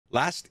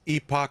Last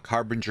Epoch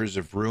Harbingers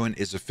of Ruin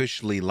is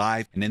officially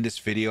live, and in this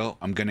video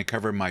I'm going to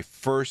cover my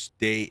first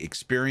day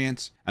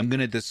experience. I'm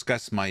going to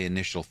discuss my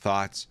initial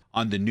thoughts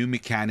on the new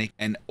mechanic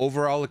and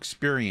overall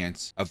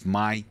experience of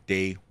my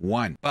day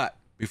one. But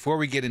before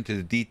we get into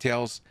the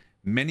details,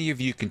 many of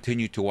you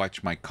continue to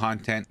watch my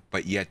content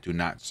but yet do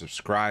not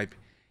subscribe.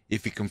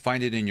 If you can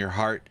find it in your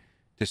heart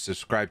to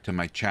subscribe to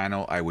my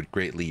channel, I would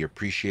greatly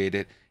appreciate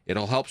it.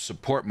 It'll help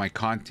support my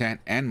content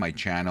and my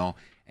channel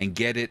and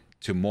get it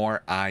to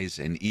more eyes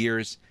and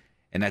ears.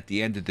 And at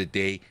the end of the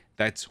day,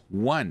 that's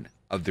one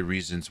of the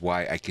reasons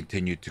why I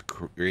continue to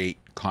create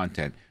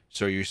content.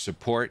 So your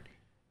support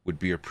would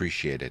be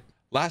appreciated.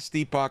 Last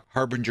Epoch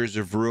Harbingers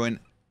of Ruin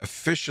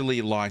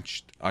officially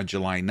launched on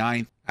July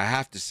 9th. I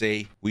have to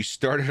say, we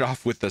started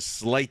off with a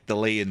slight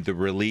delay in the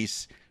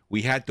release.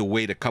 We had to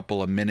wait a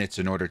couple of minutes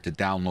in order to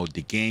download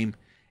the game.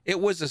 It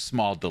was a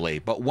small delay,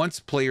 but once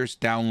players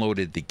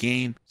downloaded the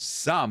game,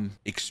 some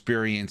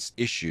experienced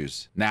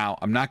issues. Now,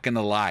 I'm not going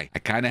to lie, I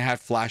kind of had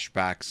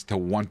flashbacks to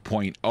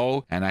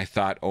 1.0, and I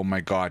thought, oh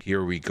my God,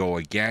 here we go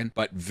again.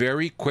 But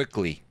very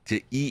quickly, to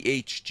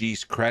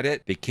EHG's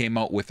credit, they came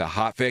out with a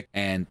hotfix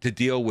and to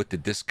deal with the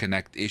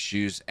disconnect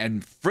issues.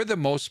 And for the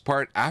most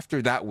part,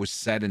 after that was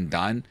said and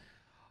done,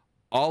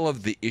 all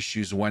of the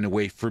issues went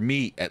away, for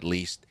me at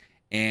least,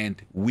 and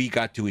we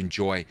got to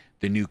enjoy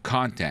the new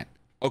content.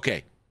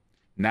 Okay.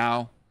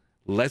 Now,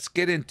 let's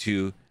get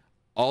into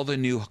all the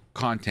new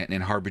content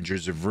in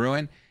Harbingers of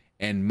Ruin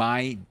and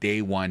my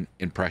day one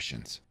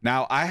impressions.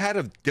 Now, I had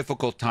a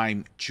difficult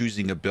time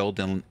choosing a build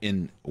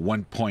in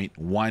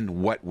 1.1.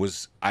 What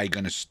was I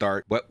going to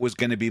start? What was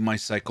going to be my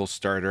cycle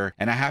starter?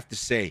 And I have to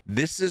say,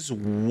 this is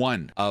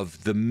one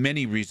of the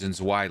many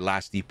reasons why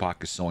Last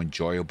Epoch is so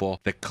enjoyable.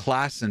 The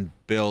class and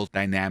build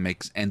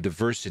dynamics and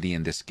diversity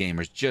in this game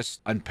is just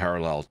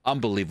unparalleled,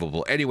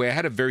 unbelievable. Anyway, I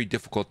had a very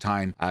difficult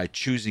time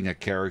choosing a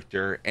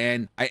character,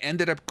 and I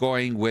ended up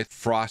going with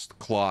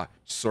Frostclaw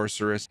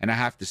Sorceress, and I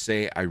have to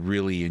say I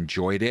really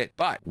enjoyed it.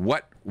 But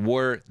what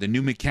were the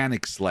new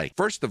mechanics like?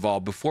 First of all,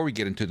 before we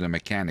get into the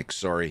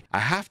mechanics, I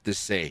have to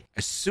say,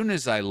 as soon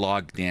as I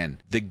logged in,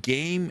 the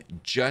game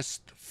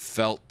just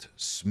felt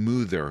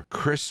smoother,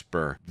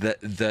 crisper.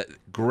 The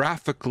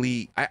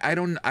graphically, I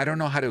don't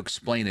know how to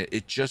explain it.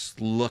 It just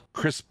looked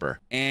crisper.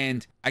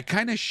 And I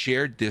kind of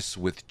shared this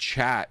with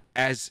chat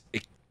as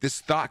this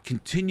thought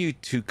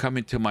continued to come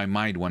into my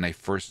mind when I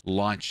first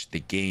launched the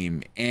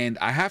game. And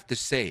I have to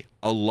say,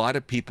 a lot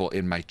of people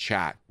in my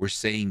chat were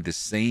saying the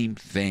same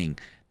thing,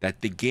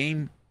 that the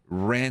game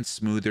ran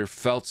smoother,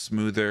 felt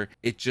smoother.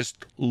 It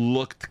just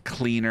looked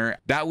cleaner.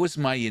 That was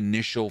my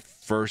initial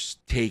first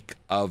take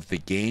of the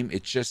game.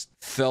 It just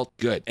felt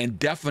good. And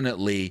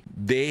definitely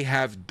they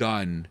have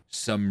done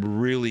some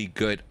really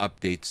good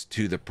updates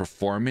to the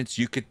performance.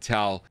 You could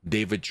tell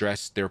they've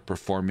addressed their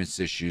performance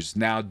issues.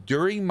 Now,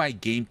 during my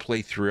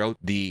gameplay throughout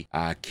the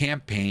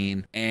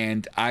campaign,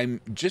 and I'm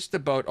just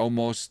about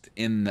almost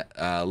in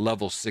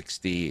level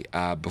 60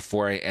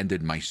 before I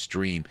ended my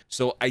stream.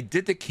 So I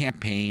did the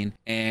campaign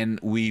and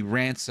we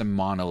ran some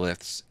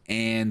monoliths,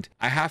 and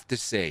I have to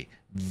say,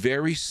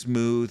 very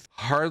smooth,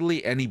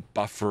 hardly any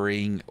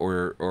buffering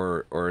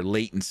or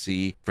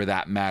latency for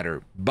that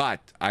matter. But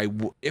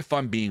if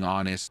I'm being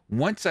honest,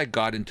 once I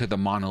got into the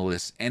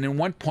monoliths, and in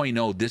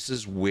 1.0, this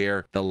is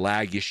where the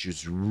lag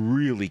issues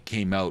really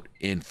came out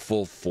in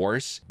full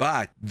force.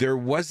 But there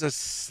was a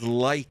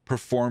slight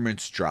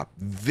performance drop,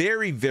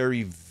 very,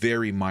 very,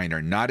 very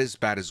minor, not as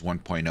bad as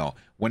 1.0.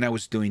 when I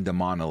was doing the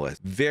monolith.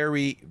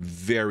 Very,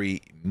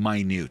 very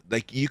minute.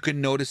 Like, you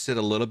can notice it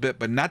a little bit,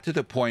 but not to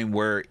the point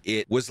where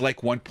it was like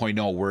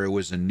 1.0 where it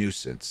was a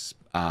nuisance.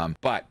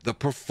 But the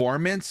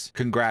performance,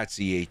 congrats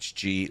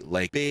EHG,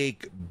 like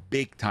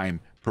big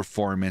time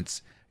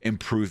performance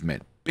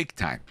improvement, big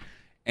time.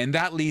 And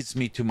that leads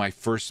me to my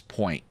first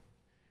point.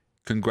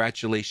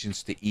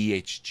 Congratulations to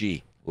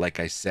EHG, like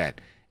I said,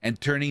 and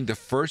turning the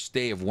first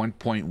day of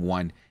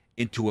 1.1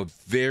 into a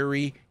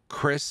very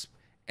crisp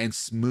and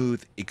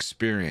smooth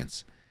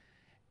experience.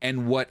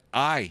 And what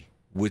I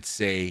would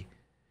say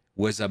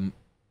was a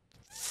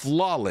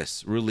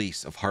flawless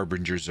release of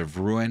Harbingers of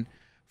Ruin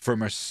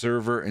from a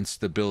server and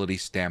stability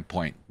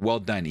standpoint. Well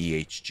done,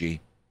 EHG.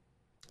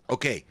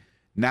 Okay,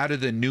 now to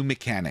the new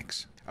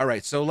mechanics. All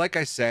right, so like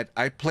I said,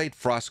 I played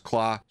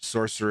Frostclaw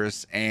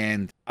Sorceress,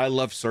 and I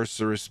love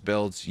Sorceress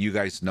builds. You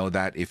guys know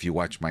that if you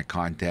watch my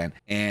content.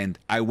 And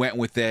I went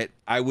with it.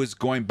 I was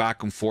going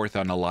back and forth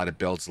on a lot of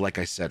builds, like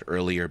I said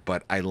earlier,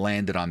 but I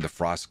landed on the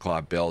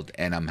Frostclaw build,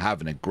 and I'm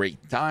having a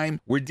great time.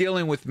 We're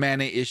dealing with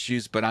mana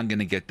issues, but I'm going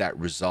to get that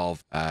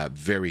resolved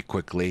very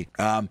quickly.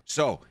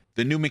 So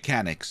the new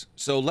mechanics.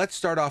 So let's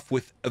start off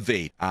with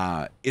Evade.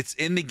 It's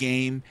in the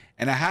game,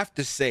 and I have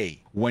to say,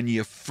 when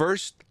you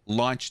first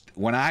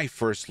when I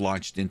first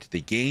launched into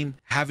the game,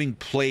 having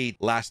played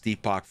last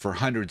Epoch for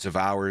hundreds of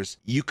hours,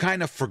 you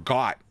kind of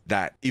forgot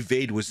that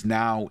evade was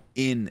now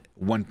in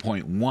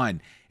 1.1,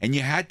 and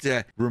you had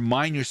to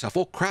remind yourself,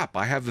 oh crap,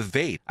 I have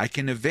evade, I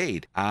can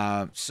evade.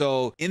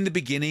 So in the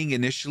beginning,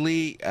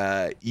 initially,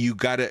 you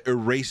got to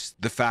erase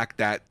the fact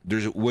that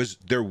there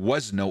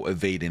was no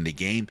evade in the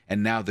game,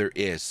 and now there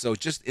is. So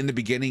just in the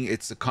beginning,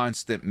 it's a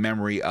constant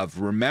memory of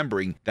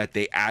remembering that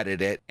they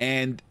added it,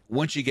 and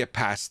once you get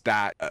past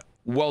that,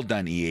 well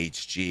done,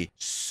 EHG.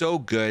 So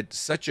good,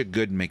 such a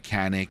good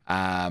mechanic.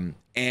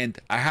 And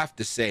I have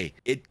to say,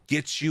 it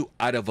gets you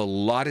out of a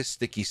lot of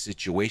sticky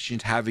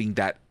situations. Having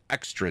that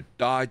extra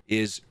dodge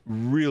is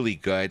really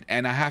good.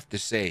 And I have to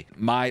say,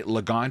 my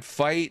Lagon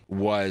fight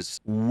was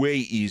way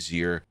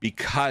easier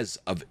because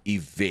of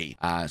evade.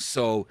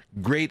 So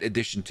great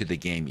addition to the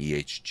game,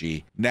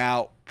 EHG.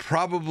 Now,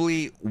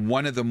 probably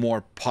one of the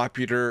more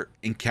popular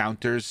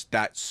encounters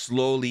that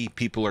slowly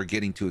people are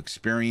getting to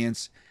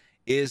experience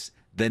is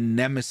the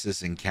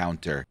Nemesis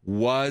encounter.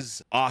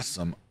 Was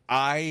awesome.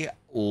 I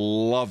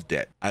loved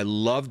it. I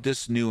loved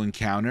this new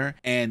encounter,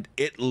 and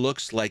it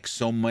looks like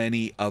so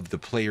many of the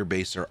player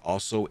base are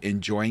also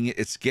enjoying it.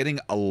 It's getting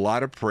a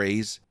lot of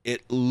praise.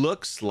 It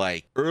looks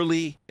like,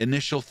 early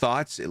initial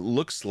thoughts, it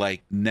looks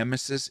like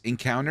Nemesis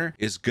encounter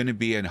is going to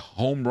be a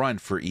home run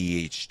for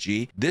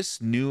EHG. This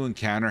new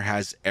encounter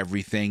has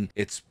everything.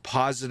 It's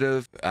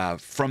positive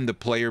from the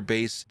player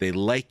base. They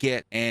like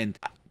it, and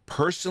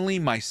personally,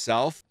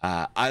 myself,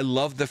 I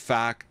love the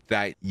fact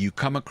that you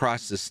come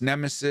across this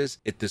Nemesis,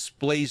 it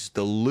displays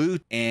the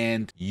loot,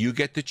 and you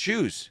get to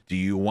choose. Do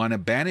you want to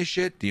banish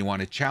it? Do you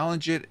want to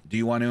challenge it? Do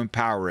you want to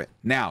empower it?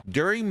 Now,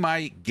 during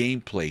my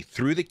gameplay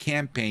through the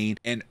campaign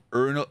and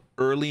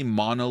early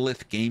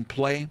monolith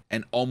gameplay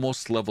and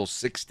almost level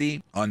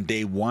 60 on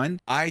day 1,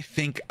 I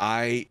think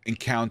I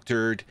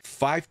encountered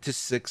 5 to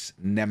 6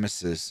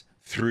 Nemesis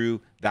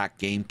through that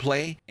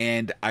gameplay,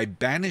 and I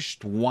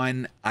banished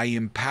one. I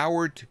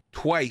empowered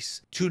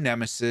twice 2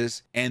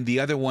 Nemesis, and the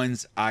other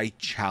ones I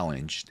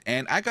challenged,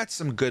 and I got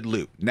some good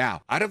loot.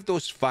 Now, out of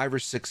those 5 or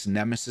 6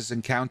 Nemesis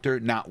encounter,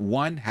 not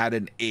one had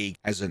an egg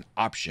as an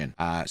option,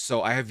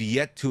 so I have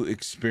yet to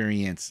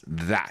experience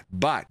that.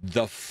 But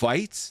the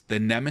fights, the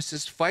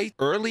Nemesis fight,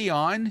 early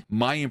on,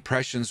 my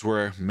impressions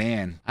were,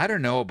 man, I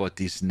don't know about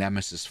these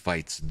Nemesis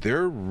fights.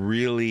 They're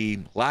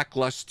really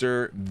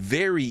lackluster,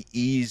 very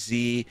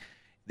easy.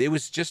 It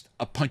was just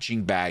a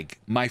punching bag,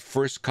 my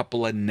first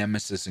couple of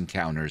Nemesis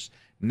encounters.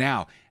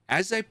 Now,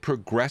 as I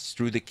progressed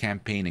through the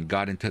campaign and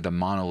got into the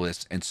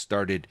monoliths and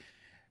started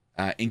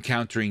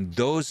encountering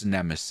those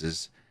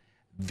Nemesis,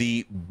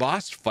 the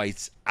boss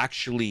fights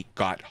actually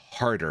got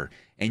harder,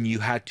 and you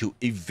had to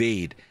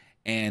evade,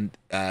 and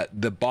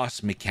the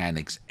boss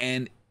mechanics,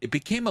 and it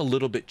became a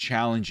little bit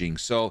challenging.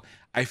 So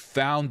I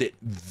found it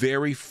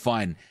very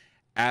fun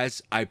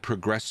as I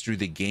progressed through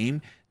the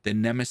game. The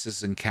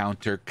Nemesis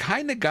encounter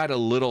kind of got a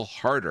little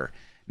harder.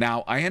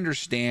 Now, I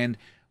understand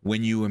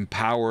when you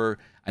empower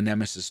a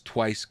Nemesis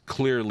twice,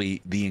 clearly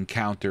the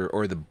encounter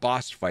or the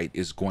boss fight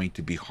is going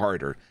to be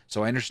harder.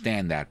 So I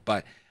understand that.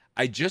 But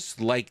I just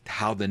liked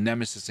how the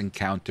Nemesis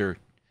encounter,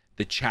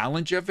 the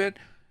challenge of it,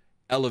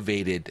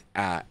 elevated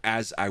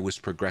as I was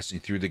progressing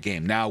through the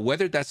game. Now,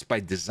 whether that's by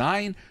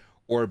design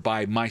or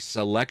by my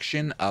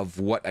selection of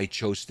what I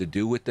chose to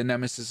do with the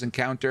Nemesis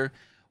encounter,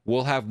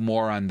 we'll have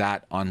more on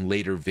that on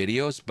later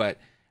videos. But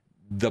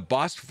the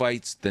boss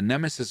fights, the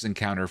Nemesis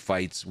encounter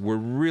fights, were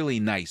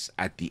really nice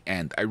at the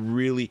end. I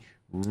really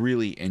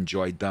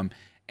enjoyed them.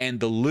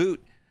 And the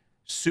loot,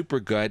 super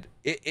good.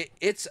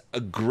 It's a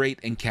great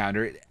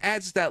encounter. It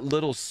adds that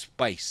little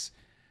spice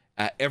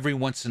every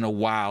once in a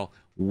while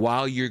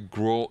you're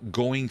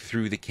going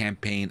through the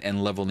campaign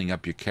and leveling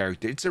up your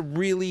character. It's a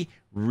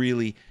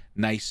really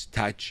nice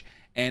touch.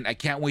 And I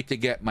can't wait to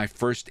get my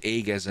first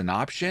egg as an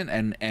option,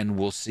 and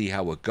we'll see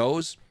how it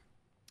goes.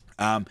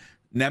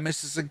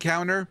 Nemesis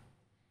encounter,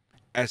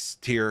 S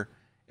tier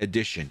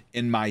edition,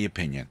 in my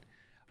opinion.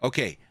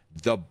 Okay,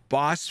 the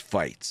boss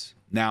fights.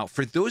 Now,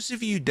 for those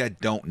of you that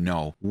don't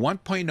know,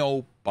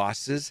 1.0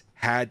 bosses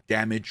had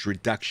damage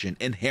reduction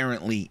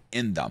inherently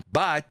in them,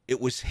 but it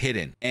was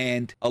hidden.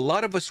 And a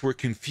lot of us were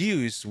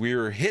confused. We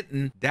were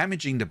hitting,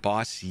 damaging the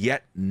boss,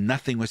 yet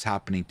nothing was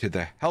happening to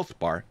the health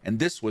bar. And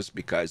this was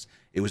because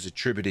it was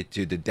attributed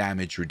to the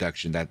damage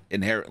reduction that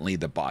inherently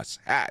the boss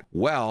had.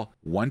 Well,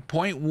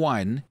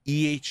 1.1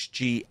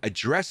 EHG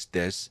addressed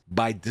this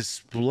by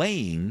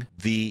displaying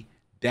the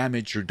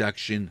damage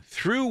reduction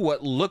through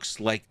what looks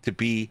like to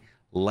be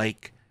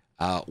like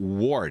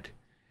ward.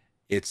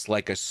 It's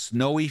like a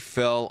snowy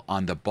fill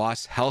on the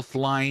boss health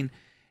line,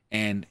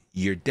 and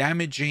you're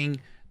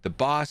damaging the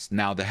boss.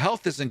 Now the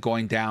health isn't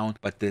going down,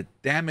 but the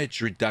damage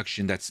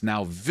reduction that's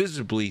now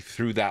visibly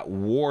through that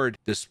ward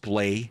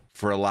display,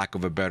 for a lack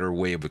of a better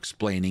way of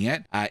explaining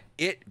it,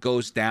 it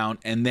goes down,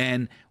 and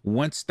then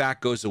once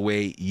that goes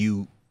away,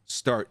 you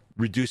start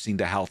reducing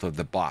the health of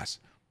the boss.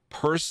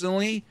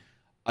 Personally,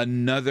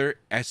 another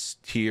S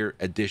tier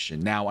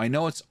addition. Now I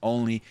know it's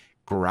only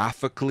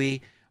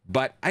graphically,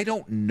 but I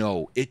don't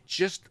know, it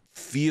just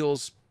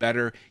feels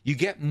better. You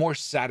get more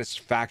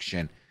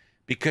satisfaction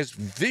because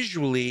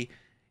visually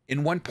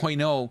in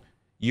 1.0,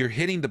 you're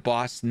hitting the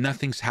boss,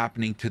 nothing's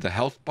happening to the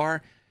health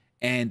bar,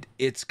 and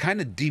it's kind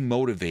of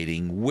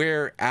demotivating.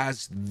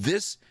 Whereas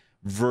this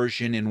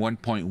version in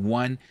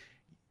 1.1,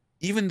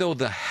 even though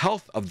the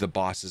health of the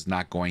boss is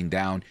not going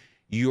down,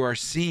 you are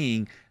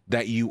seeing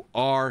that you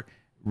are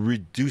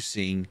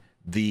reducing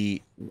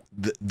the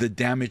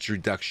damage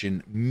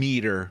reduction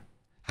meter,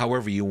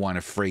 however you want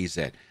to phrase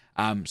it.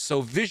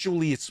 So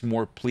visually it's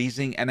more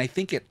pleasing, and I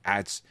think it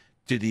adds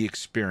to the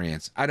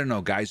experience. I don't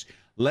know, guys.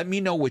 Let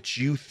me know what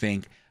you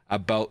think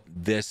about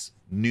this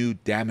new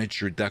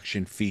damage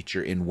reduction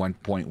feature in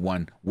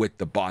 1.1 with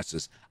the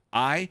bosses.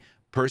 I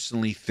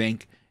personally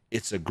think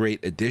it's a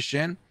great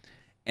addition,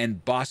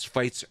 and boss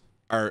fights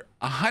are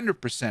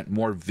 100%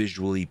 more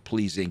visually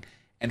pleasing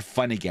and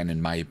fun again,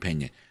 in my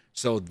opinion.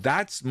 So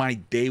that's my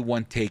day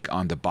one take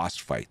on the boss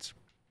fights.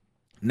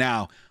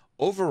 Now,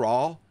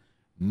 overall,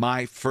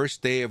 my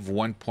first day of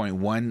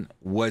 1.1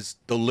 was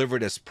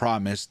delivered as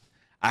promised.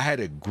 I had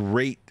a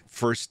great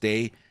first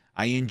day.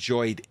 I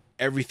enjoyed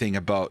everything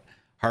about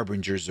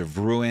Harbingers of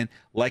Ruin.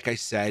 Like I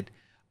said,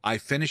 I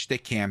finished the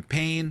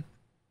campaign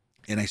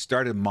and I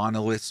started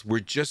Monoliths. We're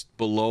just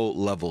below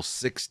level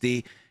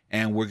 60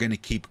 and we're going to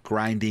keep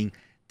grinding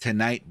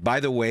tonight. By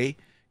the way,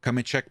 come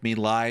and check me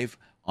live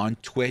on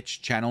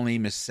Twitch. Channel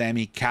name is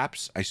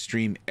SamyCaps. I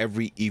stream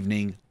every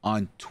evening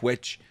on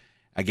Twitch.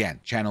 Again,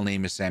 channel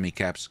name is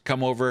SamyCaps.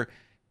 Come over,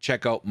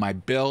 check out my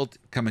build,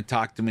 come and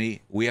talk to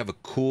me. We have a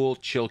cool,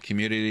 chill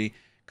community.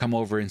 Come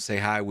over and say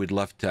hi. We'd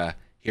love to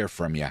hear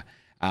from you.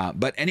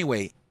 But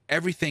anyway,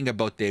 everything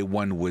about day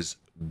one was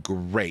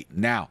great.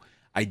 Now,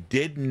 I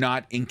did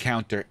not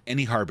encounter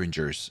any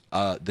Harbingers,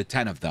 the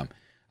 10 of them.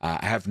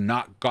 I have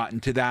not gotten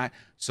to that,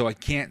 so I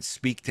can't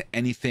speak to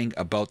anything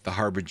about the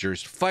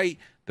Harbingers fight,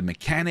 the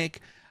mechanic.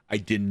 I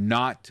did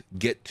not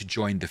get to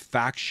join the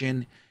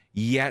faction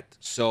yet,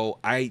 so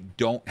I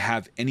don't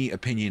have any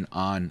opinion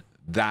on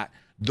that,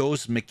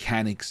 those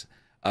mechanics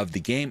of the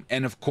game.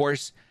 And of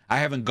course, I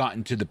haven't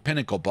gotten to the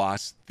pinnacle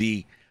boss,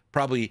 the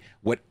probably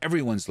what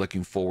everyone's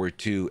looking forward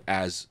to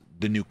as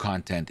the new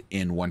content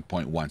in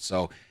 1.1.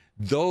 So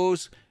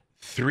those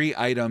 3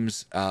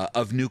 items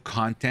of new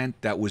content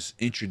that was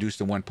introduced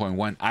in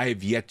 1.1, I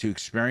have yet to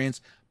experience,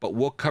 but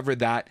we'll cover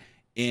that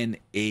in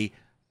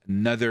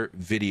another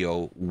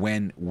video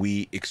when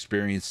we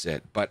experience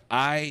it. But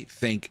I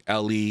think,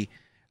 Ellie,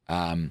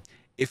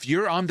 if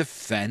you're on the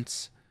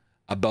fence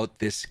about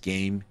this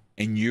game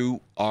and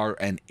you are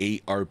an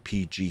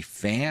ARPG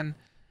fan,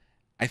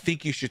 I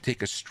think you should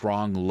take a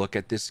strong look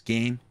at this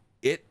game.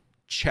 It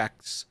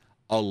checks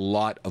a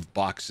lot of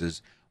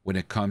boxes when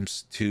it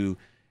comes to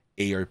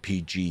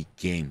ARPG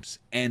games.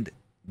 And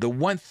the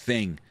one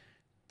thing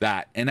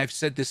that, and I've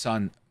said this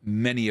on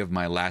many of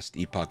my last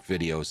Epoch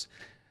videos,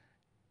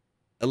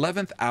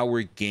 11th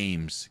Hour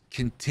Games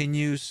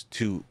continues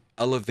to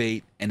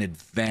elevate and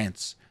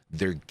advance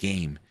their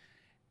game.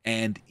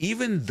 And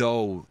even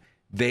though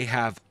they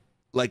have,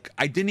 like,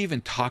 I didn't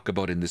even talk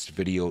about in this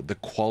video the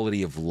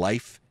quality of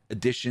life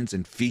additions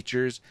and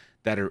features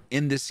that are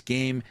in this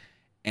game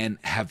and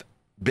have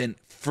been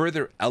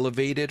further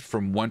elevated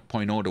from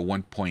 1.0 to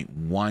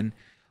 1.1.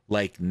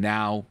 Like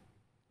now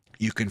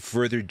you can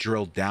further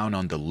drill down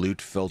on the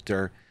loot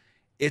filter.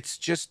 It's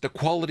just the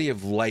quality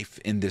of life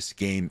in this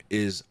game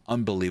is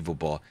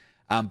unbelievable.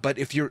 But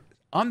if you're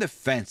on the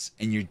fence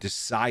and you're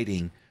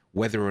deciding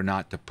whether or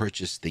not to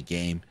purchase the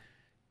game,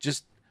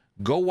 just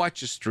go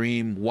watch a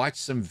stream, watch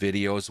some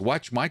videos,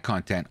 watch my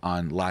content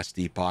on Last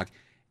Epoch,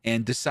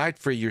 and decide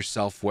for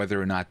yourself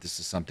whether or not this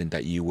is something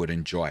that you would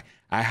enjoy.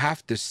 I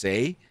have to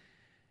say,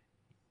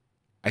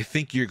 I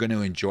think you're going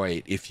to enjoy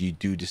it if you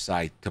do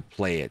decide to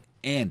play it.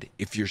 And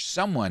if you're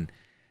someone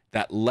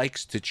that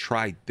likes to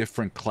try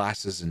different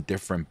classes and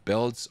different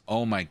builds,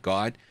 oh my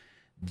God,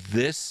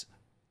 this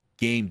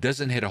game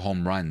doesn't hit a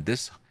home run.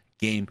 This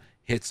game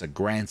hits a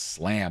grand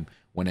slam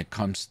when it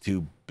comes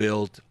to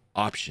build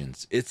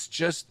options. It's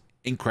just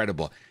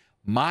incredible.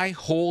 My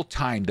whole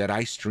time that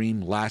I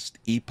stream Last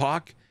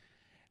Epoch,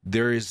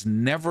 there is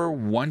never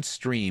one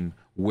stream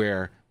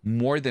where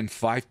more than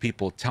 5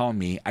 people tell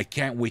me, I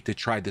can't wait to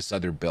try this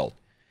other build.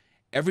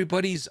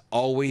 Everybody's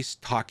always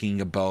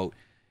talking about,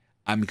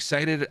 I'm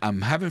excited,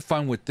 I'm having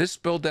fun with this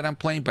build that I'm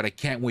playing, but I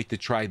can't wait to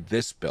try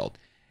this build.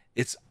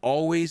 It's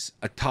always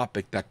a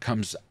topic that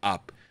comes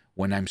up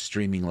when I'm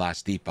streaming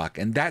Last Epoch,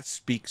 and that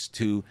speaks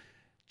to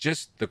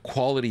just the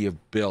quality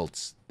of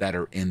builds that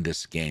are in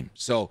this game.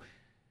 So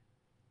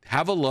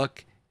have a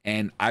look,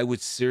 and I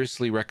would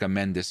seriously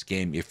recommend this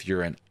game if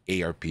you're an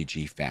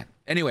ARPG fan.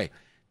 Anyway,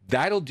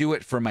 that'll do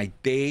it for my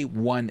day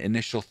one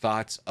initial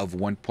thoughts of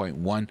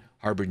 1.1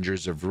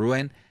 Harbingers of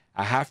Ruin.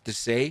 I have to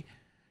say,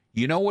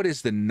 you know what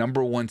is the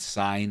 #1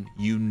 sign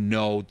you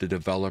know the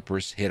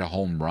developers hit a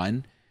home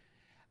run?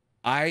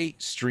 I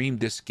streamed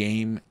this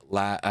game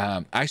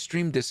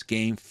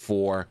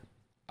for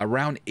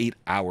around 8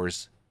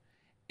 hours,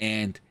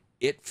 and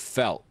it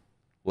felt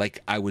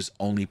like I was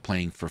only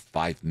playing for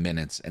 5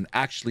 minutes. And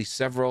actually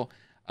several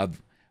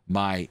of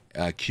my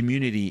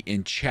community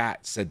in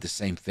chat said the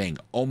same thing.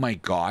 Oh my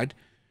God,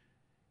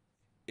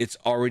 it's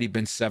already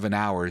been 7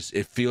 hours.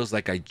 It feels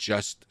like I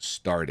just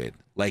started.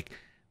 Like,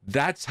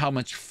 that's how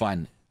much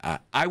fun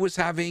I was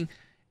having,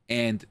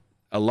 and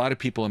a lot of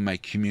people in my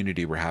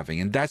community were having,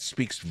 and that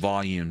speaks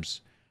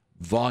volumes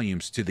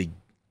to the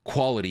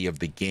quality of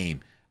the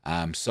game.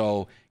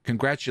 So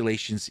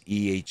congratulations,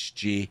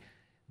 EHG.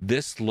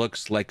 This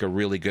looks like a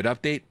really good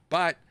update,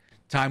 but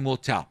time will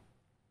tell.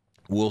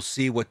 We'll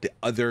see what the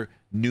other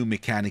new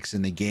mechanics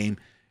in the game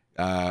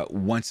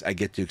once I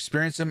get to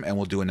experience them, and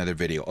we'll do another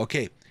video.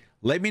 Okay,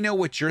 let me know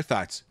what your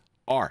thoughts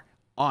are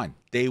on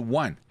day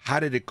one. How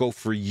did it go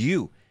for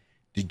you?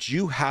 Did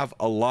you have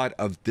a lot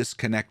of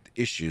disconnect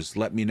issues?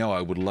 Let me know.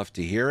 I would love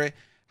to hear it.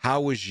 How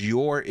was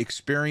your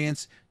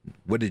experience?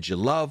 What did you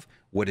love?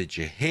 What did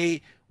you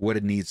hate?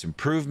 What needs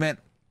improvement?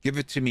 Give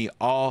it to me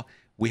all.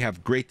 We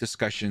have great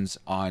discussions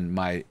on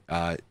my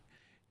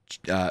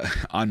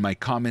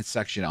comment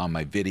section on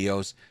my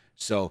videos.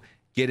 So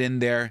get in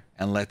there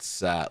and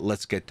let's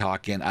get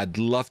talking. I'd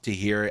love to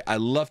hear it. I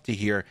love to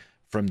hear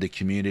from the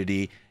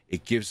community.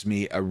 It gives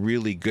me a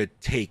really good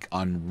take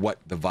on what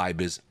the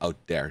vibe is out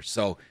there.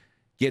 So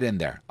get in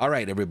there. All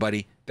right,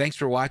 everybody. Thanks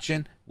for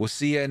watching. We'll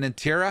see you in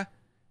Antira,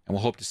 and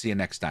we'll hope to see you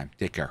next time.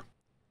 Take care.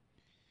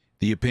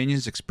 The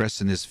opinions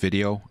expressed in this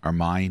video are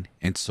mine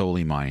and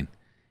solely mine.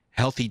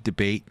 Healthy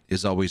debate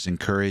is always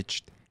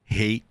encouraged.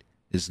 Hate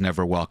is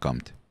never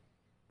welcomed.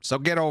 So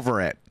get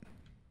over it.